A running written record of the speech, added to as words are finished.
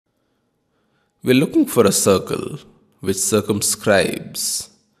We're looking for a circle which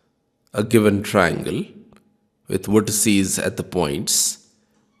circumscribes a given triangle with vertices at the points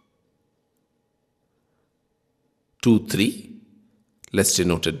 2, 3, let's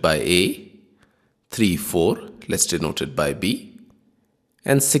denote it by A, 3, 4, let's denote it by B,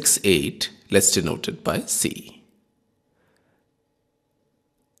 and 6, 8, let's denote it by C.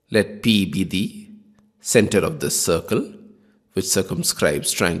 Let P be the center of this circle which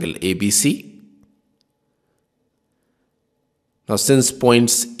circumscribes triangle ABC. Now, since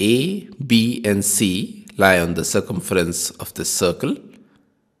points A, B and C lie on the circumference of this circle,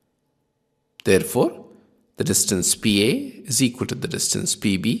 therefore, the distance PA is equal to the distance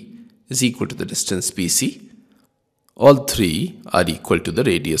PB is equal to the distance PC. All three are equal to the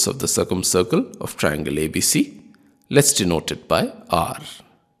radius of the circumcircle of triangle ABC. Let's denote it by R.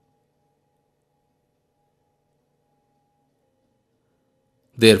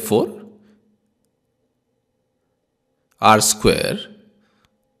 Therefore, R square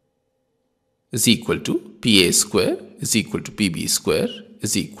is equal to PA square is equal to PB square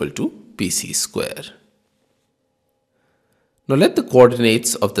is equal to PC square. Now let the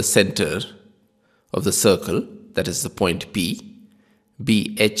coordinates of the center of the circle, that is the point P,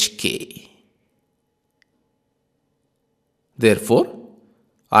 be HK. Therefore,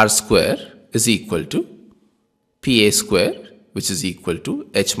 R square is equal to PA square, which is equal to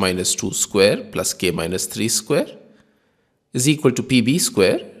H minus 2 square plus K minus 3 square, is equal to PB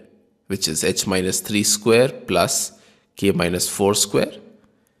square, which is H minus 3 square plus K minus 4 square.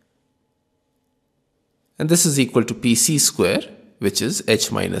 And this is equal to PC square, which is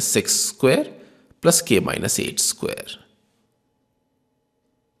H minus 6 square plus K minus 8 square.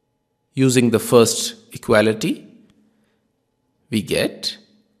 Using the first equality, we get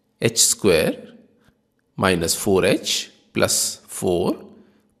H square minus 4H plus 4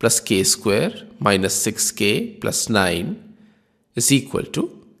 plus K square minus 6K plus 9 is equal to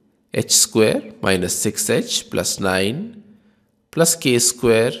H square minus 6H plus 9 plus K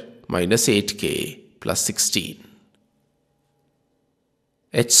square minus 8K plus 16.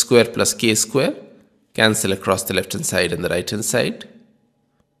 H square plus K square cancel across the left hand side and the right hand side.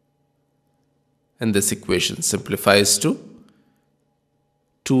 And this equation simplifies to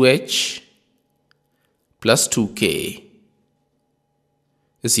 2H plus 2K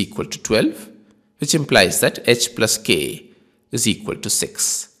is equal to 12, which implies that H plus K is equal to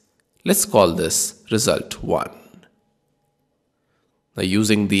 6. Let's call this result 1. Now,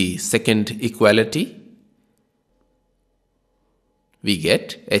 using the second equality, we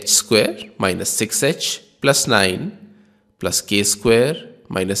get H square minus 6H plus 9 plus K square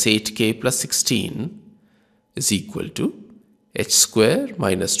minus 8K plus 16 is equal to H square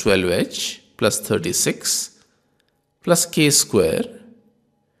minus 12H plus 36 plus K square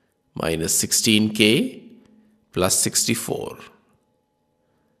minus 16K plus 64.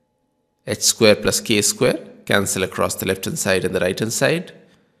 H square plus K square cancel across the left hand side and the right hand side.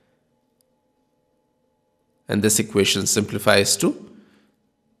 And this equation simplifies to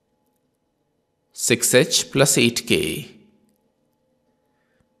 6H plus 8K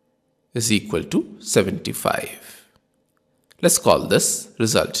is equal to 75. Let's call this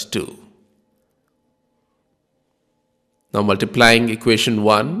result 2. Now multiplying equation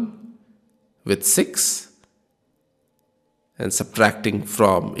 1 with 6 and subtracting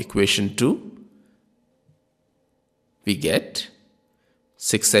from equation 2, we get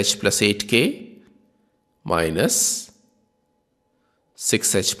 6H plus 8K minus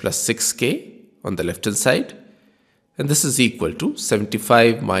 6H plus 6K on the left hand side, and this is equal to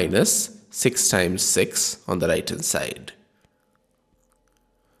 75 minus 6 times 6 on the right hand side.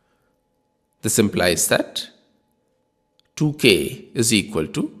 This implies that 2K is equal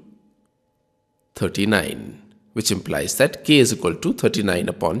to 39, which implies that K is equal to 39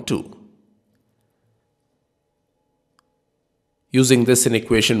 upon 2. Using this in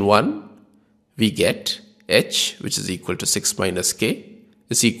equation 1, we get H, which is equal to 6 minus K,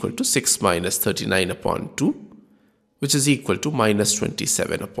 is equal to 6 minus 39 upon 2, which is equal to minus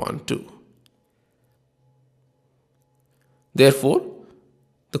 27 upon 2. Therefore,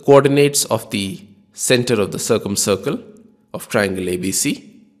 the coordinates of the center of the circumcircle of triangle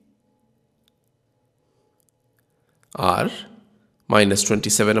ABC are minus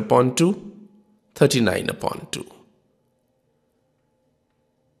 27 upon 2, 39 upon 2,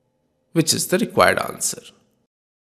 which is the required answer.